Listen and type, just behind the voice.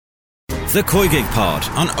The Koigig Pod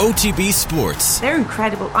on OTB Sports. They're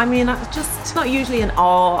incredible. I mean, I'm just not usually in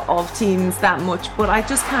awe of teams that much, but I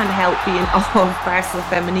just can't help being in awe of Barcelona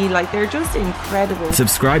Femenil. Like, they're just incredible.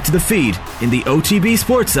 Subscribe to the feed in the OTB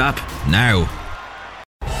Sports app now.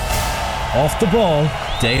 Off the Ball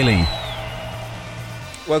Daily.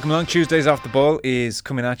 Welcome along. Tuesdays Off the Ball is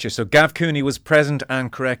coming at you. So Gav Cooney was present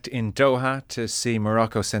and correct in Doha to see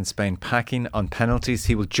Morocco send Spain packing on penalties.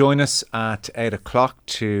 He will join us at 8 o'clock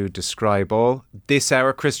to describe all. This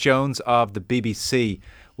hour, Chris Jones of the BBC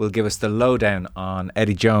will give us the lowdown on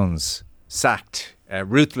Eddie Jones, sacked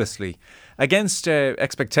ruthlessly. Against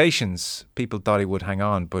expectations, people thought he would hang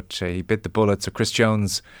on, but he bit the bullet. So Chris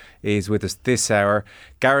Jones is with us this hour.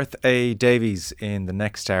 Gareth A. Davies in the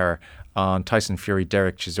next hour on Tyson Fury,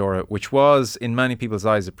 Derek Chisora, which was, in many people's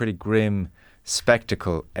eyes, a pretty grim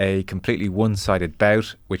spectacle. A completely one-sided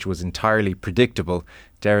bout, which was entirely predictable.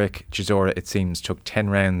 Derek Chisora, it seems, took 10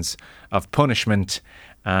 rounds of punishment,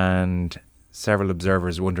 and several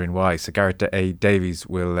observers wondering why. So Gareth A. Davies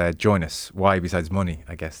will join us. Why, besides money,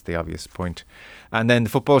 I guess, the obvious point. And then the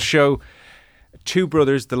football show. Two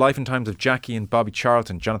brothers, the life and times of Jackie and Bobby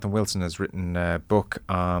Charlton. Jonathan Wilson has written a book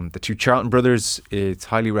on the two Charlton brothers. It's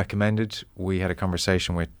highly recommended. We had a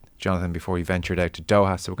conversation with Jonathan before he ventured out to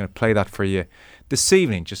Doha, so we're going to play that for you this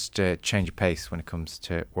evening, just to change of pace when it comes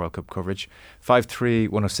to World Cup coverage.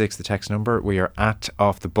 53106, the text number. We are at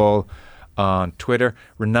Off the Ball on Twitter.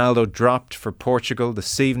 Ronaldo dropped for Portugal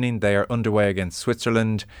this evening. They are underway against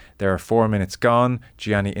Switzerland. There are 4 minutes gone.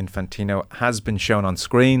 Gianni Infantino has been shown on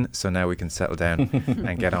screen, so now we can settle down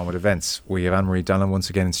and get on with events. We have Anne-Marie Donlan once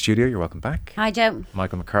again in studio. You're welcome back. Hi, Joe.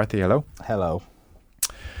 Michael McCarthy, hello. Hello.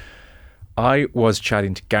 I was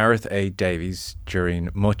chatting to Gareth A. Davies during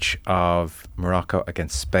much of Morocco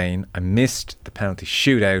against Spain. I missed the penalty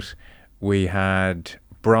shootout. We had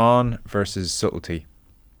brawn versus subtlety.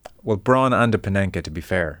 Well, brawn and a Panenka, to be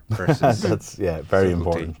fair, versus that's very subtlety.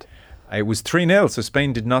 Important. It was 3-0, so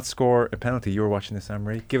Spain did not score a penalty. You were watching this,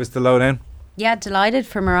 Anne-Marie. Give us the lowdown. Yeah, delighted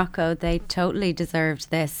for Morocco. They totally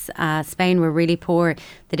deserved this. Spain were really poor.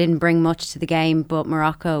 They didn't bring much to the game, but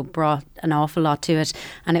Morocco brought an awful lot to it.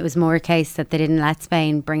 And it was more a case that they didn't let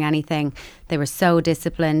Spain bring anything. They were so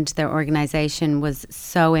disciplined. Their organisation was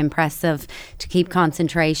so impressive to keep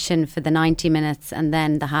concentration for the 90 minutes and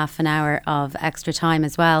then the half an hour of extra time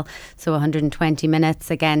as well. So 120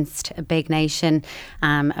 minutes against a big nation,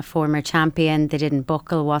 a former champion. They didn't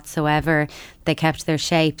buckle whatsoever. They kept their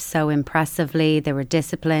shape so impressively. They were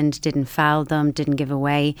disciplined, didn't foul them, didn't give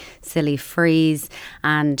away silly frees.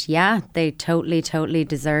 And yeah, they totally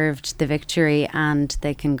deserved the victory, and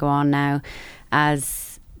they can go on now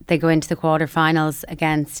as they go into the quarterfinals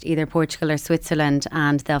against either Portugal or Switzerland,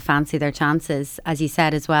 and they'll fancy their chances. As you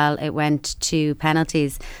said as well, it went to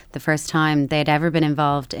penalties, the first time they'd ever been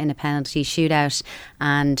involved in a penalty shootout,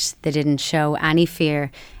 and they didn't show any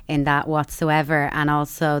fear in that whatsoever. And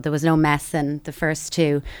also there was no messing. The first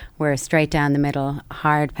two were straight down the middle,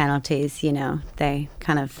 hard penalties. You know, they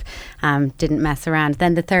kind of didn't mess around.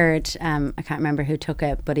 Then the third, I can't remember who took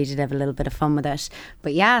it, but he did have a little bit of fun with it.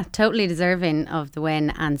 But yeah, totally deserving of the win.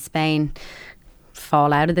 And Spain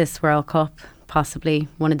fall out of this World Cup, possibly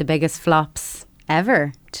one of the biggest flops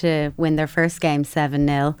ever, to win their first game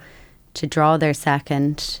 7-0, to draw their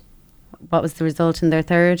second. What was the result in their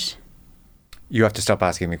third? You have to stop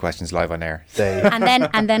asking me questions live on air.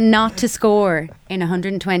 and then not to score in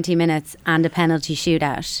 120 minutes and a penalty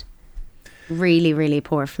shootout. Really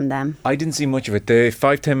poor from them. I didn't see much of it. The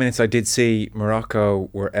 5-10 minutes I did see, Morocco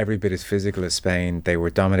were every bit as physical as Spain. They were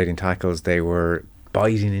dominating tackles. They were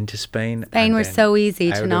biting into Spain. Spain were so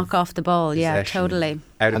easy to knock off the ball. Yeah, totally.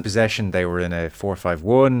 Out of possession, they were in a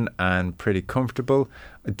 4-5-1 and pretty comfortable.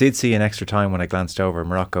 I did see an extra time when I glanced over.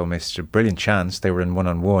 Morocco missed a brilliant chance. They were in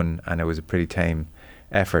 1-on-1 and it was a pretty tame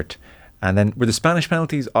effort. And then were the Spanish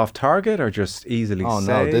penalties off target or just easily saved? Oh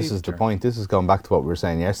no, this is the point. This is going back to what we were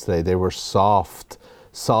saying yesterday. They were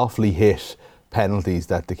softly hit penalties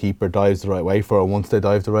that the keeper dives the right way for, and once they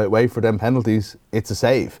dive the right way for them penalties, it's a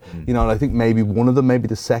save. You know, and I think maybe one of them, maybe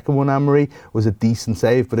the second one, Anne-Marie, was a decent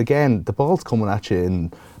save, but again, the ball's coming at you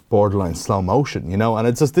in borderline slow motion, you know, and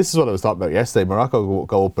it's just, this is what I was talking about yesterday. Morocco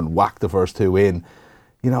go up and whack the first two in.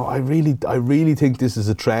 You know, I really think this is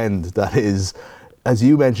a trend that is, as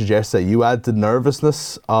you mentioned yesterday, you add the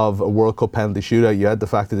nervousness of a World Cup penalty shootout, you add the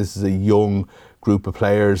fact that this is a young group of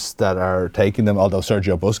players that are taking them, although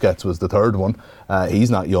Sergio Busquets was the third one. He's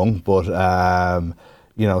not young, but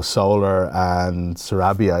you know, Soler and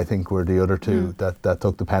Sarabia, I think, were the other two that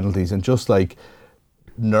took the penalties, and just like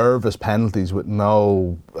nervous penalties with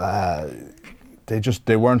no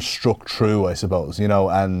they weren't struck true, I suppose, you know,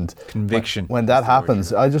 and conviction. When that happens,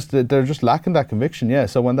 they're just lacking that conviction, yeah.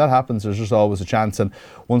 So when that happens, there's just always a chance. And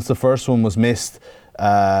once the first one was missed,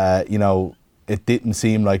 you know, it didn't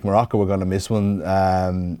seem like Morocco were going to miss one.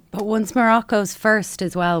 But once Morocco's first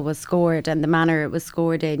as well was scored, and the manner it was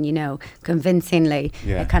scored in, you know, convincingly,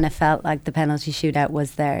 it kind of felt like the penalty shootout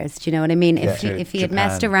was theirs. Do you know what I mean? Yeah. If he had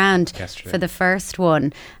messed around for the first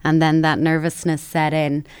one, and then that nervousness set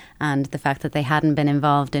in, and the fact that they hadn't been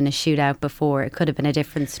involved in a shootout before, it could have been a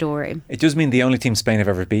different story. It does mean the only team Spain have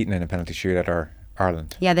ever beaten in a penalty shootout are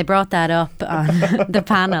Ireland. Yeah, they brought that up on the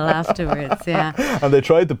panel afterwards, yeah. And they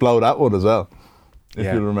tried to blow that one as well, if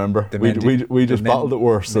you remember. We just bottled it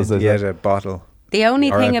worse, as they said. a bottle. The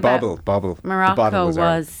only thing about bobble. Morocco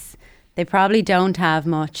was they probably don't have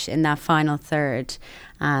much in that final third,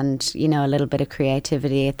 and, you know, a little bit of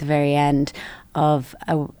creativity at the very end of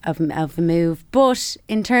a move. But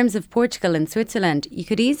in terms of Portugal and Switzerland, you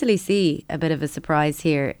could easily see a bit of a surprise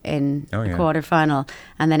here in the quarter-final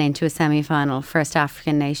and then into a semi-final. First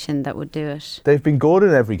African nation that would do it. They've been good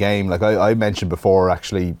in every game. Like I mentioned before,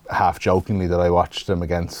 actually, half jokingly, that I watched them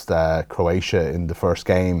against Croatia in the first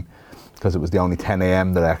game, because it was the only 10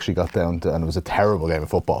 a.m. that I actually got down to, and it was a terrible game of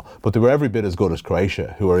football. But they were every bit as good as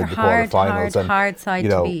Croatia, who are in the quarterfinals. Hard side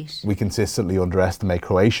to beat. We consistently underestimate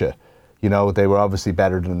Croatia. You know, they were obviously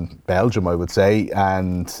better than Belgium, I would say,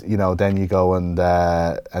 and, you know, then you go and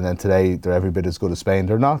then today they're every bit as good as Spain.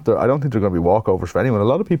 They're not. I don't think they're going to be walkovers for anyone. A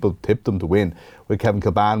lot of people tipped them to win. When Kevin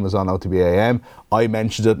Kilbane was on OTB AM, I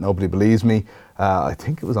mentioned it. Nobody believes me. I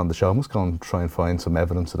think it was on the show. I must go and try and find some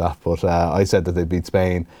evidence of that. But I said that they beat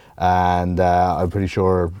Spain, and I'm pretty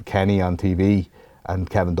sure Kenny on TV and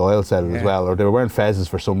Kevin Doyle said it as well, or they were wearing fezzes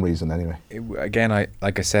for some reason anyway. I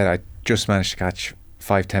just managed to catch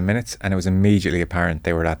 5-10 minutes, and it was immediately apparent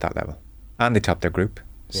they were at that level, and they topped their group.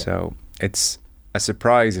 So it's a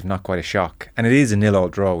surprise, if not quite a shock. And it is a 0-0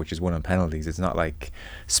 draw, which is won on penalties. It's not like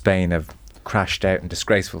Spain have crashed out in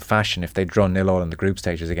disgraceful fashion. If they'd drawn 0-0 in the group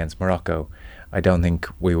stages against Morocco, I don't think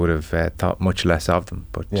we would have thought much less of them.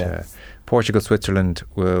 But Portugal, Switzerland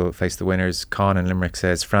will face the winners. Con in Limerick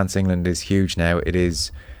says France, England is huge now. It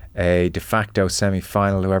is a de facto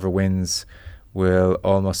semi-final. Whoever wins will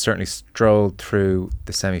almost certainly stroll through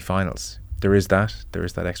the semi-finals. There is that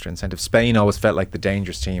extra incentive. Spain always felt like the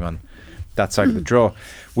dangerous team on that side of the draw.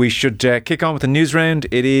 We should kick on with the news round.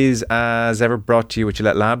 It is, as ever, brought to you with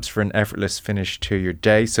Gillette Labs for an effortless finish to your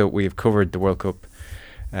day. So we have covered the World Cup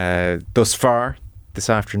thus far this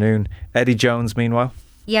afternoon. Eddie Jones, meanwhile.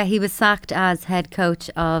 Yeah, he was sacked as head coach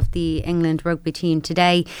of the England rugby team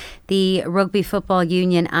today. The Rugby Football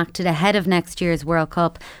Union acted ahead of next year's World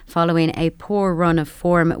Cup following a poor run of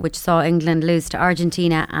form which saw England lose to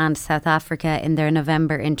Argentina and South Africa in their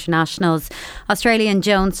November internationals. Australian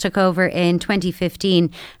Jones took over in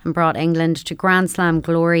 2015 and brought England to Grand Slam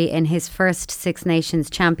glory in his first Six Nations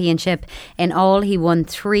championship. In all, he won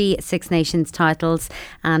 3 Six Nations titles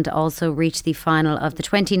and also reached the final of the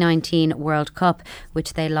 2019 World Cup,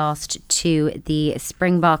 which they lost to the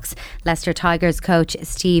Springboks. Leicester Tigers coach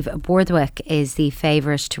Steve Borthwick is the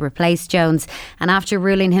favourite to replace Jones, and after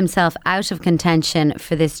ruling himself out of contention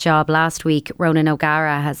for this job last week, Ronan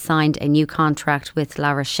O'Gara has signed a new contract with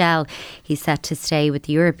La Rochelle. He's set to stay with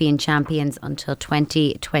the European champions until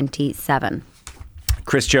 2027.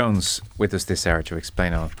 Chris Jones with us this hour to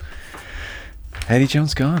explain all. Eddie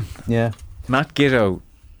Jones gone. Yeah. Matt Gitto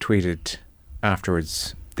tweeted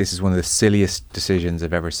afterwards, "This is one of the silliest decisions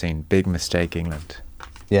I've ever seen. Big mistake, England."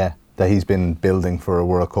 Yeah, that he's been building for a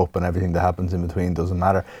World Cup, and everything that happens in between doesn't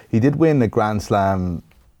matter. He did win the Grand Slam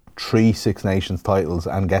 3 Six Nations titles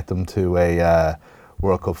and get them to a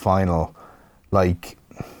World Cup final. Like,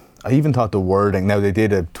 I even thought the wording, now they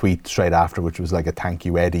did a tweet straight after which was like a thank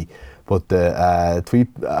you Eddie, but the tweet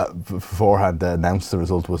beforehand that announced the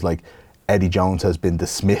result was like, Eddie Jones has been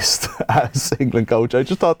dismissed as England coach. I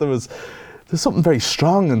just thought there's something very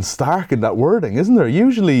strong and stark in that wording, isn't there?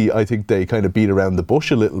 Usually I think they kind of beat around the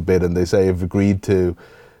bush a little bit and they say have agreed to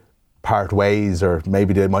part ways, or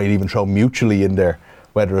maybe they might even throw mutually in there,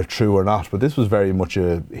 whether it's true or not. But this was very much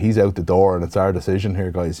he's out the door and it's our decision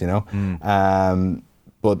here, guys, you know.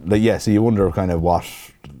 So you wonder kind of what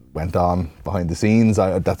went on behind the scenes.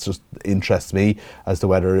 That's just interests me as to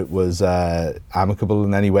whether it was amicable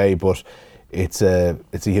in any way, but it's a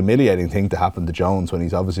humiliating thing to happen to Jones when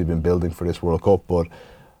he's obviously been building for this World Cup. But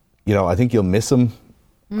you know, I think you'll miss him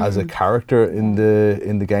as a character in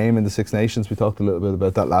the game, in the Six Nations. We talked a little bit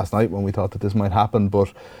about that last night when we thought that this might happen.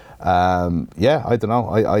 But I don't know.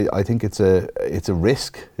 I think it's a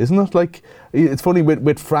risk, isn't it? Like, it's funny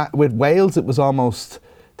with Wales, it was almost,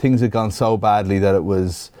 things had gone so badly that it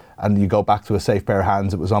was and you go back to a safe pair of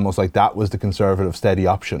hands, it was almost like that was the conservative, steady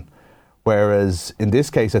option. Whereas in this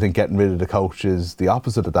case, I think getting rid of the coach is the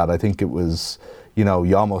opposite of that. I think it was, you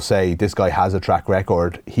almost say, this guy has a track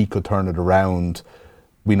record, he could turn it around,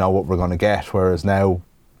 we know what we're going to get. Whereas now,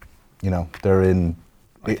 they're in,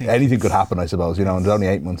 anything could happen, I suppose, and there's only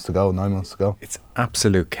 9 months to go. It's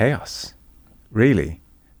absolute chaos, really.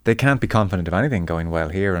 They can't be confident of anything going well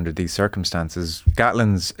here under these circumstances.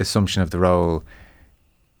 Gatland's assumption of the role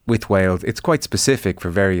with Wales, it's quite specific for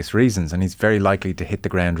various reasons, and he's very likely to hit the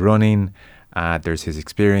ground running. There's his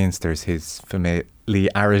experience, there's his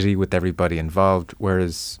familiarity with everybody involved,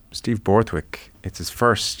 whereas Steve Borthwick, it's his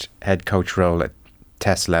first head coach role at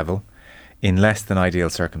test level in less than ideal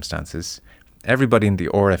circumstances. Everybody in the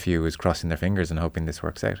RFU is crossing their fingers and hoping this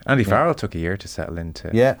works out. Andy Farrell took a year to settle into.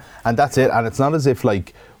 Yeah, and that's it. And it's not as if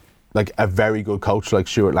like a very good coach like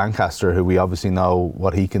Stuart Lancaster, who we obviously know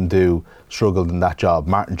what he can do, struggled in that job.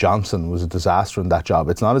 Martin Johnson was a disaster in that job.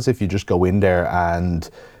 It's not as if you just go in there and,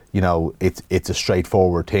 it's a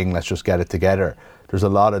straightforward thing, let's just get it together. There's a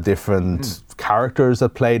lot of different characters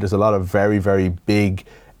at play. There's a lot of very, very big,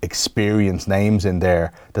 experienced names in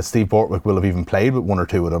there that Steve Borthwick will have even played with one or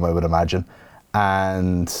two of them, I would imagine.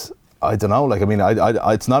 And I don't know,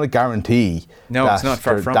 it's not a guarantee. No, it's not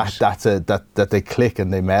far from it. That they click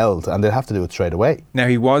and they meld, and they'll have to do it straight away. Now,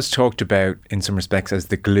 he was talked about in some respects as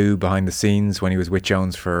the glue behind the scenes when he was with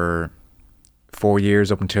Jones for 4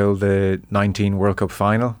 years up until the 19 World Cup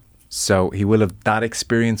final. So he will have that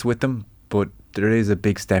experience with them, but there is a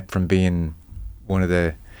big step from being one of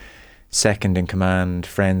the second in command,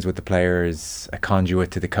 friends with the players, a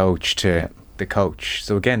conduit to the coach, to the coach.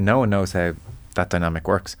 So again, no one knows how that dynamic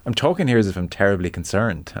works. I'm talking here as if I'm terribly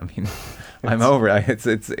concerned. I mean, I'm over it.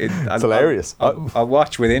 It's hilarious. I'll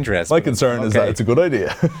watch with interest. My concern is that it's a good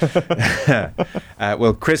idea.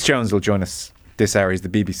 Well, Chris Jones will join us this hour. He's the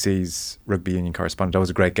BBC's rugby union correspondent. That was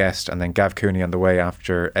a great guest. And then Gav Cooney on the way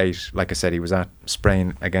after 8. Like I said, he was at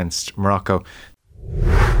Spain against Morocco.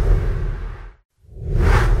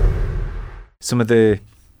 Some of the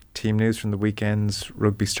team news from the weekend's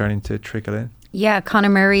rugby starting to trickle in. Yeah, Conor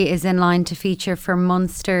Murray is in line to feature for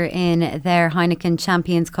Munster in their Heineken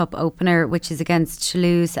Champions Cup opener, which is against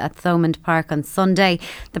Toulouse at Thomond Park on Sunday.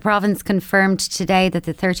 The province confirmed today that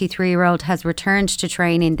the 33-year-old has returned to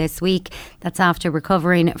training this week. That's after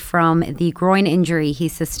recovering from the groin injury he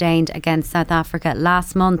sustained against South Africa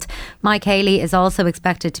last month. Mike Haley is also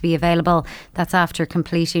expected to be available. That's after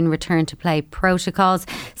completing return to play protocols.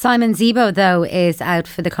 Simon Zebo, though, is out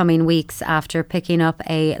for the coming weeks after picking up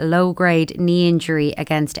a low-grade knee injury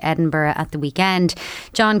against Edinburgh at the weekend.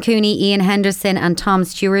 John Cooney, Ian Henderson and Tom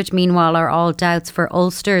Stewart, meanwhile, are all doubts for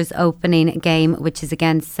Ulster's opening game, which is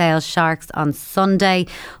against Sale Sharks on Sunday.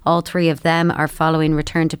 All three of them are following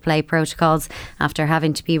return to play protocols after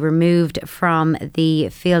having to be removed from the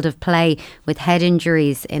field of play with head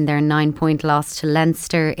injuries in their 9-point loss to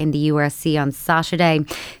Leinster in the URC on Saturday.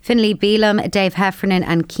 Finlay Bealham, Dave Heffernan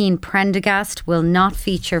and Cian Prendergast will not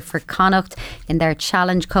feature for Connacht in their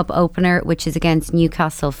Challenge Cup opener, which is against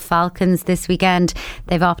Newcastle Falcons this weekend.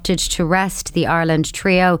 They've opted to rest the Ireland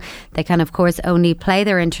trio. They can of course only play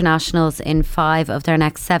their internationals in 5 of their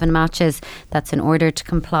next 7 matches. That's in order to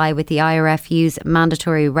comply with the IRFU's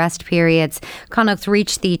mandatory rest periods. Connacht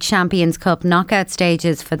reached the Champions Cup knockout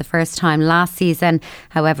stages for the first time last season.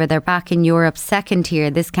 However, they're back in Europe's second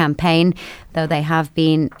tier this campaign, though they have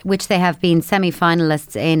been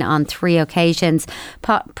semi-finalists in on 3 occasions.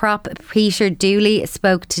 Prop Peter Dooley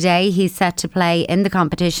spoke today. He's set to play in the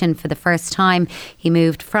competition for the first time. He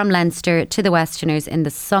moved from Leinster to the Westerners in the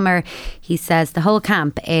summer. He says the whole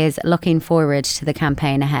camp is looking forward to the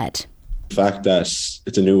campaign ahead. The fact that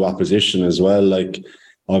it's a new opposition as well, like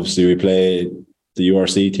obviously we play the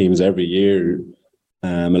URC teams every year.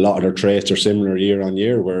 A lot of their traits are similar year on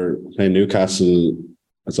year. We're playing Newcastle.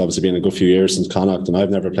 It's obviously been a good few years since Connacht, and I've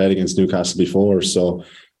never played against Newcastle before. So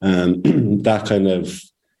that kind of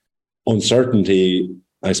uncertainty,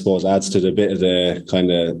 I suppose, adds to the bit of the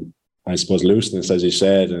kind of, I suppose, looseness, as you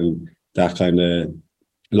said, and that kind of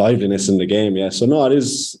liveliness in the game. Yeah. So no,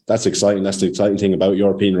 that's exciting. That's the exciting thing about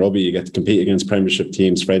European rugby. You get to compete against Premiership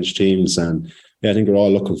teams, French teams, and yeah, I think we're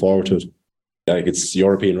all looking forward to it. Like, it's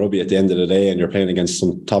European rugby at the end of the day, and you're playing against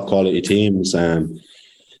some top quality teams.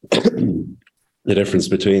 The difference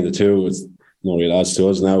between the two is no real odds to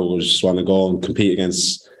us now. We just want to go and compete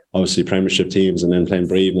against obviously Premiership teams and then playing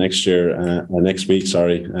Breve next week. So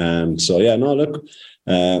yeah, no, look,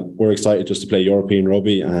 we're excited just to play European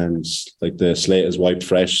rugby, and like the slate is wiped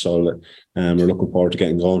fresh. So we're looking forward to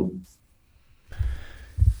getting going.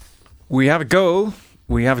 We have a goal.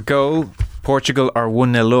 Portugal are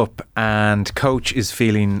 1-0 up, and coach is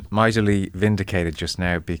feeling mightily vindicated just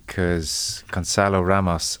now because Gonçalo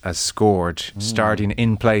Ramos has scored, starting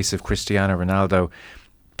in place of Cristiano Ronaldo.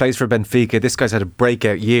 Plays for Benfica. This guy's had a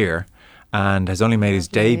breakout year and has only made his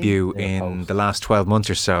debut in the last 12 months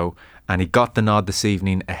or so, and he got the nod this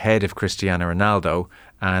evening ahead of Cristiano Ronaldo.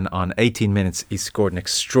 And on 18 minutes, he scored an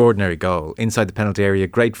extraordinary goal inside the penalty area.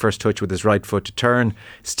 Great first touch with his right foot to turn.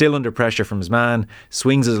 Still under pressure from his man.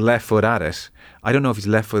 Swings his left foot at it. I don't know if he's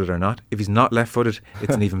left-footed or not. If he's not left-footed,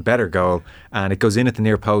 it's an even better goal. And it goes in at the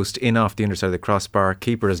near post, in off the underside of the crossbar.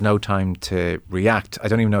 Keeper has no time to react. I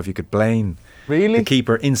don't even know if you could blame the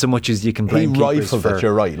keeper in so much as you can blame keepers. He rifled it,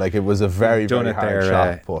 you're right. Like, it was a very, very hard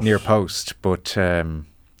shot. But near post. But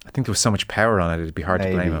I think there was so much power on it, it'd be hard to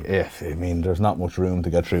blame him. There's not much room to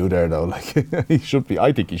get through there, though. Like, I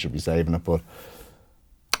think he should be saving it, but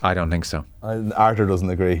I don't think so. Arthur doesn't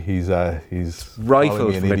agree. He's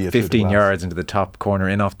rifled from about 15 yards into the top corner,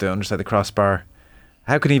 in off the underside of the crossbar.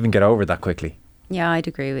 How could he even get over that quickly? Yeah, I'd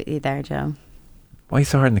agree with you there, Joe. Why are you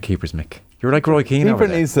so hard on the keepers, Mick? You're like Roy Keane over there.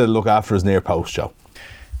 Keeper needs to look after his near post, Joe.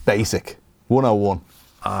 Basic. 101.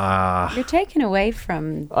 You're taken away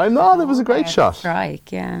from... I'm not. It was a great shot.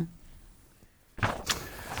 Strike, yeah.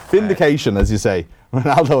 Vindication, as you say.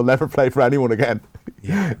 Ronaldo will never play for anyone again.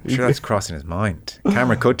 Yeah, I'm sure that's crossing his mind.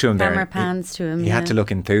 Camera cut to him there. Camera pans to him. He had to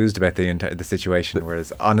look enthused about the situation,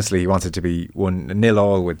 whereas honestly he wants it to be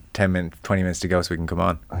 1-0 with 20 minutes to go so we can come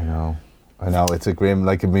on. I know. It's a grim.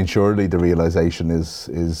 Like, I mean, surely the realisation is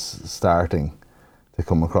starting to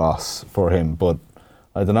come across for him, but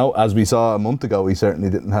I don't know. As we saw a month ago, he certainly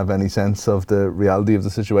didn't have any sense of the reality of the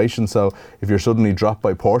situation. So if you're suddenly dropped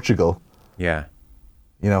by Portugal, yeah,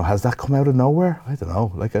 has that come out of nowhere? I don't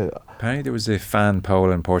know. Apparently there was a fan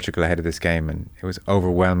poll in Portugal ahead of this game, and it was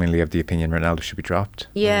overwhelmingly of the opinion Ronaldo should be dropped.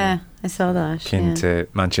 Yeah, I saw that. Akin to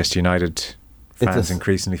Manchester United fans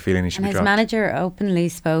increasingly feeling he should be dropped. And his manager openly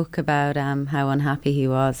spoke about how unhappy he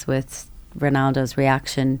was with Ronaldo's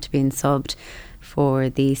reaction to being subbed for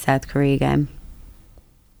the South Korea game.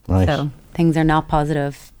 Right. So things are not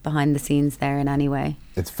positive behind the scenes there in any way.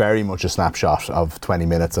 It's very much a snapshot of 20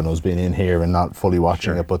 minutes and us being in here and not fully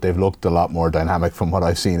watching it, but they've looked a lot more dynamic from what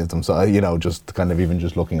I've seen of them. So, just kind of even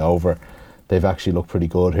just looking over, they've actually looked pretty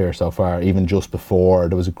good here so far. Even just before,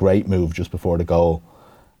 there was a great move just before the goal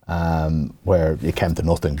where it came to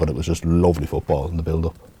nothing, but it was just lovely football in the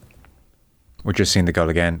build-up. We're just seeing the goal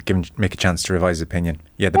again. Give him Mick a chance to revise his opinion.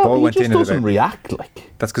 Yeah, the ball went in. He just doesn't react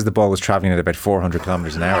like. That's because the ball was travelling at about 400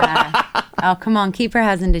 kilometres an hour. Oh, come on, keeper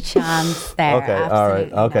hasn't a chance there. Okay, all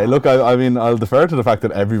right, okay. No. Look, I mean, I'll defer to the fact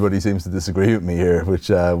that everybody seems to disagree with me here, which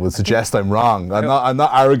would suggest I'm wrong. I'm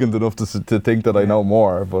not arrogant enough to think that I know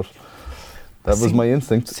more, but that was my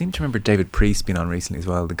instinct. I seem to remember David Priest being on recently as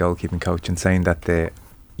well, the goalkeeping coach, and saying that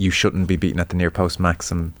you shouldn't be beaten at the near post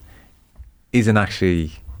maximum isn't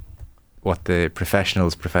actually what the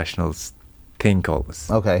professionals think always.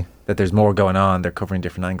 Okay. That there's more going on, they're covering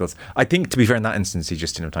different angles. I think, to be fair, in that instance, he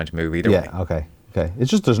just didn't have time to move either way. Yeah, okay.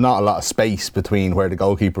 It's just there's not a lot of space between where the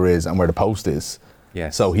goalkeeper is and where the post is.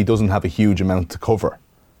 Yes. So he doesn't have a huge amount to cover.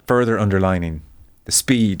 Further underlining the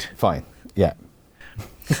speed. Fine, yeah.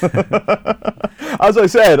 As I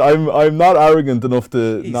said, I'm not arrogant enough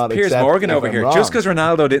to not Piers accept Morgan over here. Wrong. Just because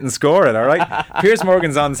Ronaldo didn't score it, all right? Piers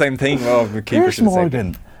Morgan's on the same thing. Oh, the keeper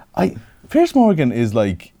Piers Morgan is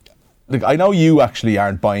like, I know you actually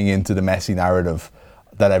aren't buying into the Messi narrative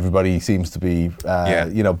that everybody seems to be,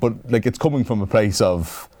 but like it's coming from a place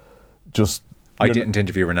of just. I didn't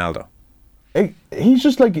interview Ronaldo. He's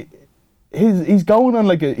just like. He's going on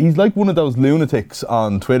he's like one of those lunatics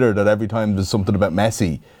on Twitter that every time there's something about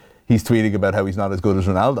Messi, he's tweeting about how he's not as good as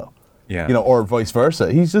Ronaldo. Yeah. Or vice versa.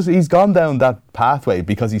 He's gone down that pathway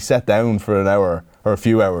because he sat down for an hour or a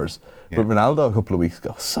few hours. Yeah. But Ronaldo a couple of weeks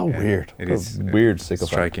ago, weird. It is weird, sycophant.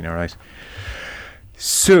 Striking, all right.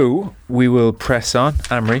 So we will press on.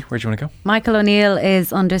 Anne-Marie, where do you want to go? Michael O'Neill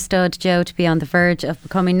is understood, Joe, to be on the verge of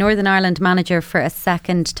becoming Northern Ireland manager for a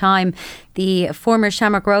second time. The former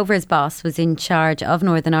Shamrock Rovers boss was in charge of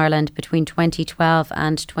Northern Ireland between 2012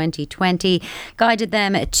 and 2020, guided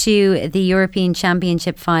them to the European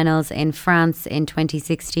Championship finals in France in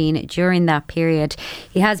 2016. During that period,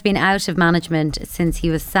 he has been out of management since he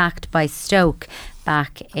was sacked by Stoke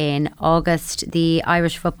back in August. The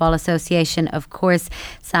Irish Football Association, of course,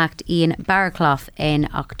 sacked Ian Barraclough in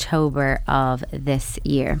October of this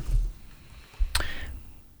year.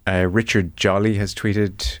 Richard Jolly has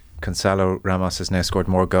tweeted, Gonçalo Ramos has now scored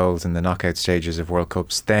more goals in the knockout stages of World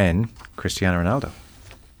Cups than Cristiano Ronaldo,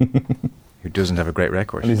 who doesn't have a great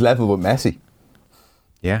record. And he's level with Messi.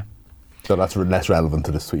 Yeah. So that's less relevant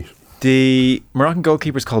to this tweet. The Moroccan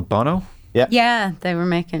goalkeeper is called Bono. Yeah, they were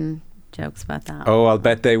making jokes about that. Oh, I'll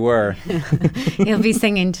bet they were. He'll be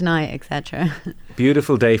singing tonight, etc.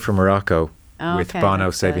 Beautiful day for Morocco. Oh, with okay, Bono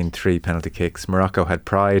that's saving good. 3 penalty kicks. Morocco had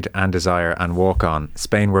pride and desire and walk on.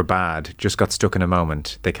 Spain were bad, just got stuck in a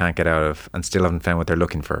moment they can't get out of and still haven't found what they're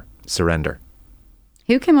looking for. Surrender.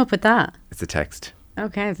 Who came up with that? It's a text.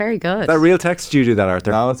 Okay, very good. Is that real text? Did you do that,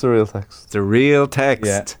 Arthur? No, it's a real text. It's a real text.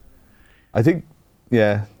 Yeah. I think,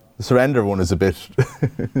 the surrender one is a bit,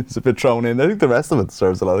 it's a bit thrown in. I think the rest of it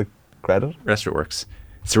deserves a lot of credit. Rest of it works.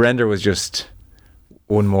 Surrender was just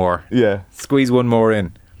one more. Yeah. Squeeze one more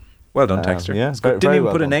in. Well done, Texter. yeah, It's good. very- Didn't very even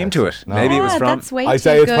well put a done, name to Texter. it. No. Maybe it was Yeah, from. that's way I too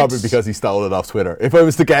say it's good. probably because he stole it off Twitter. If I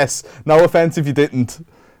was to guess, no offense if you didn't,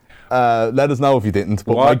 let us know if you didn't.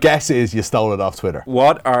 But my What? guess is you stole it off Twitter.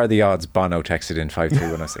 What are the odds Bono texted in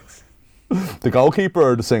 53106? The goalkeeper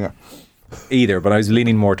or the singer? Either, but I was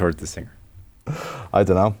leaning more towards the singer. I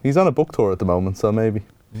don't know. He's on a book tour at the moment, so maybe.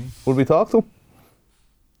 Would we talk to him?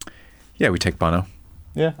 Yeah, we take Bono.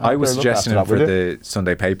 Yeah. I was I'd look suggesting him after for that, would you? the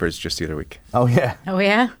Sunday papers just the other week. Oh, yeah. Oh,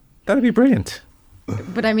 yeah? That'd be brilliant.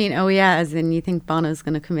 But I mean, oh, yeah, as in you think Bono's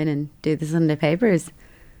going to come in and do the Sunday papers?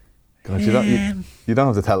 God, you don't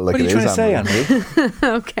have to tell it like What are you it trying is, to say, Anne-Marie.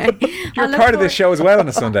 Andrew? Okay. You're part of this show as well on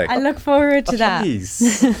a Sunday. I look forward to that.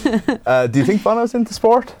 Jeez. Do you think Bono's into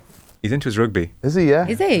sport? He's into his rugby. Is he, yeah?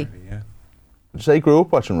 Is he? Yeah. They grew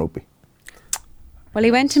up watching rugby. Well,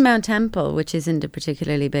 he went to Mount Temple, which isn't a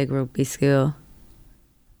particularly big rugby school.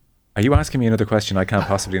 Are you asking me another question I can't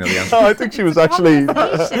possibly know the answer? Oh, I think she was actually...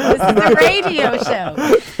 This is a radio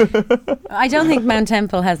show. I don't think Mount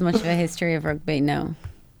Temple has much of a history of rugby, no.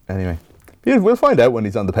 Anyway. Yeah, we'll find out when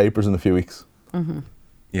he's on the papers in a few weeks.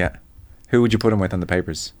 Yeah. Who would you put him with on the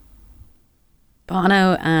papers?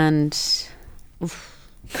 Bono and...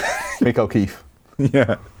 Mick O'Keefe.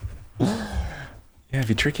 Yeah. Yeah, it'd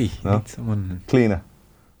be tricky. You No. need someone. Cleaner.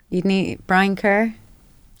 You'd need Brian Kerr.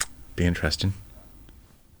 Be interesting.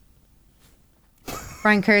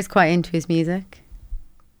 Brian Kerr's quite into his music.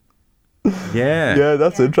 Yeah. Yeah,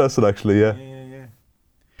 that's interesting, actually, yeah.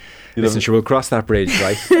 Listen, sure, we'll cross that bridge,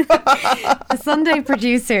 right? The Sunday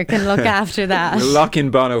producer can look after that. We'll lock in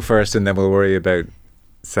Bono first and then we'll worry about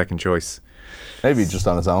second choice. Maybe just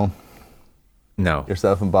on his own. No.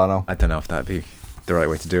 Yourself and Bono. I don't know if that'd be the right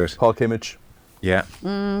way to do it. Paul Kimmage. Yeah.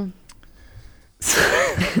 Move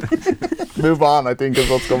on, I think, is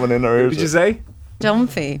what's coming in our Who ears. did you say?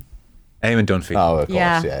 Dunphy. Eamon Dunphy. Oh, of course,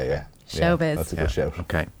 Yeah. yeah. Showbiz. That's a good shout.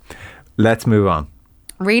 Okay. Let's move on.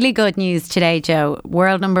 Really good news today, Joe.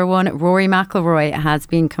 World number one, Rory McIlroy, has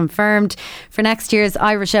been confirmed for next year's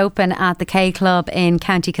Irish Open at the K Club in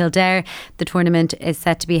County Kildare. The tournament is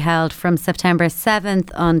set to be held from September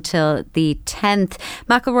 7th until the 10th.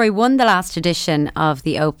 McIlroy won the last edition of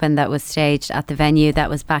the Open that was staged at the venue.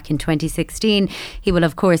 That was back in 2016. He will,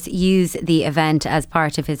 of course, use the event as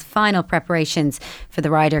part of his final preparations for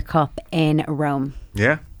the Ryder Cup in Rome.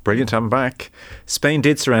 Yeah. Brilliant. I'm back. Spain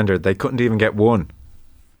did surrender. They couldn't even get one.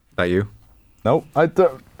 That you? No,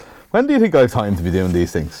 when do you think I have time to be doing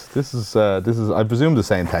these things? This is I presume the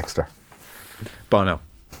same texter. Bono.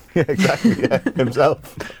 Yeah, exactly. Yeah,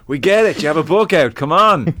 himself. We get it. You have a book out. Come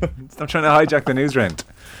on. Stop trying to hijack the news round.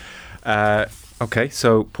 Okay,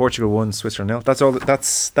 so Portugal won, Switzerland nil. That's all.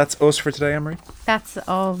 That's us for today, Emery. That's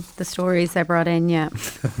all the stories I brought in, yeah.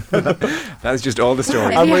 That is just all the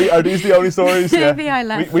stories. Are these the only stories? Maybe I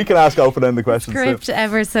left We can ask open-ended questions too. script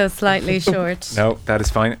ever so slightly short. No, that is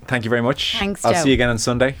fine. Thank you very much. Thanks, I'll Joe. see you again on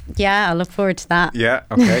Sunday. Yeah, I look forward to that. Yeah.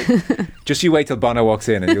 Okay. Just you wait till Bono walks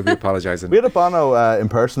in and you'll be apologising. We had a Bono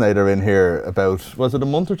impersonator in here about, was it a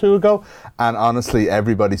month or two ago? And honestly,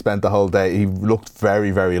 everybody spent the whole day. He looked very,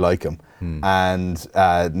 very like him. And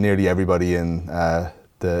nearly everybody in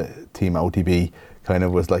the team OTB kind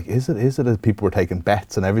of was like, is it that people were taking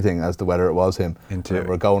bets and everything as to whether it was him? Into And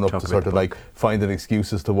we're going up talk to about sort the of book. like finding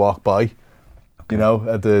excuses to walk by, you know,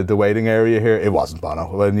 at the waiting area here. It wasn't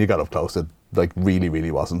Bono. When you got up close, it like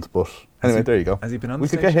really wasn't. But anyway, there you go. Has he been on We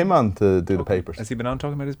the could get station? him on to do the papers. Has he been on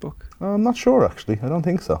talking about his book? I'm not sure, actually. I don't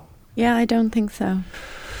think so. Yeah, I don't think so.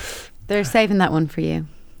 They're saving that one for you.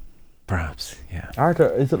 Perhaps. Yeah. Arthur,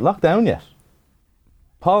 is it locked down yet?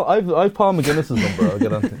 Paul, I've Paul McGuinness's number. I'll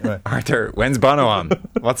get on to right. Arthur, when's Bono on?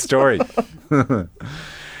 What story?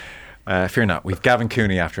 Fear not. We've Gavin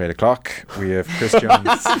Cooney after 8 o'clock. We have Chris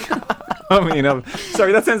Jones.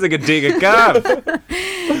 Sorry, that sounds like a dig at Gav.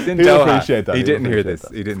 He's in He'll Doha. appreciate that. He He'll didn't hear appreciate this.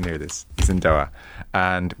 that. He didn't hear this. He's in Doha.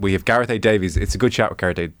 And we have Gareth A. Davies. It's a good chat with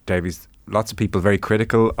Gareth A. Davies. Lots of people very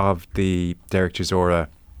critical of the Derek Chisora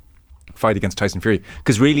fight against Tyson Fury,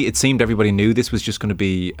 because really it seemed everybody knew this was just going to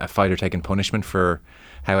be a fighter taking punishment for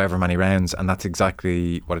however many rounds, and that's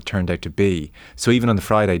exactly what it turned out to be. So even on the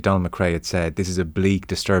Friday, Donald McRae had said this is a bleak,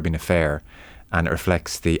 disturbing affair and it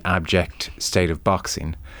reflects the abject state of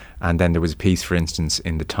boxing. And then there was a piece, for instance,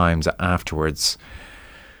 in the Times afterwards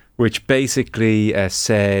which basically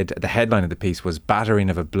said, the headline of the piece was,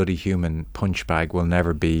 "Battering of a bloody human punch bag will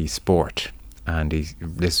never be sport." And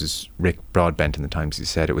this is Rick Broadbent in the Times. He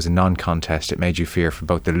said it was a non-contest. It made you fear for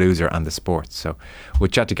both the loser and the sport. So we'll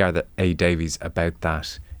chat to Gareth A. Davies about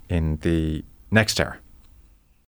that in the next hour.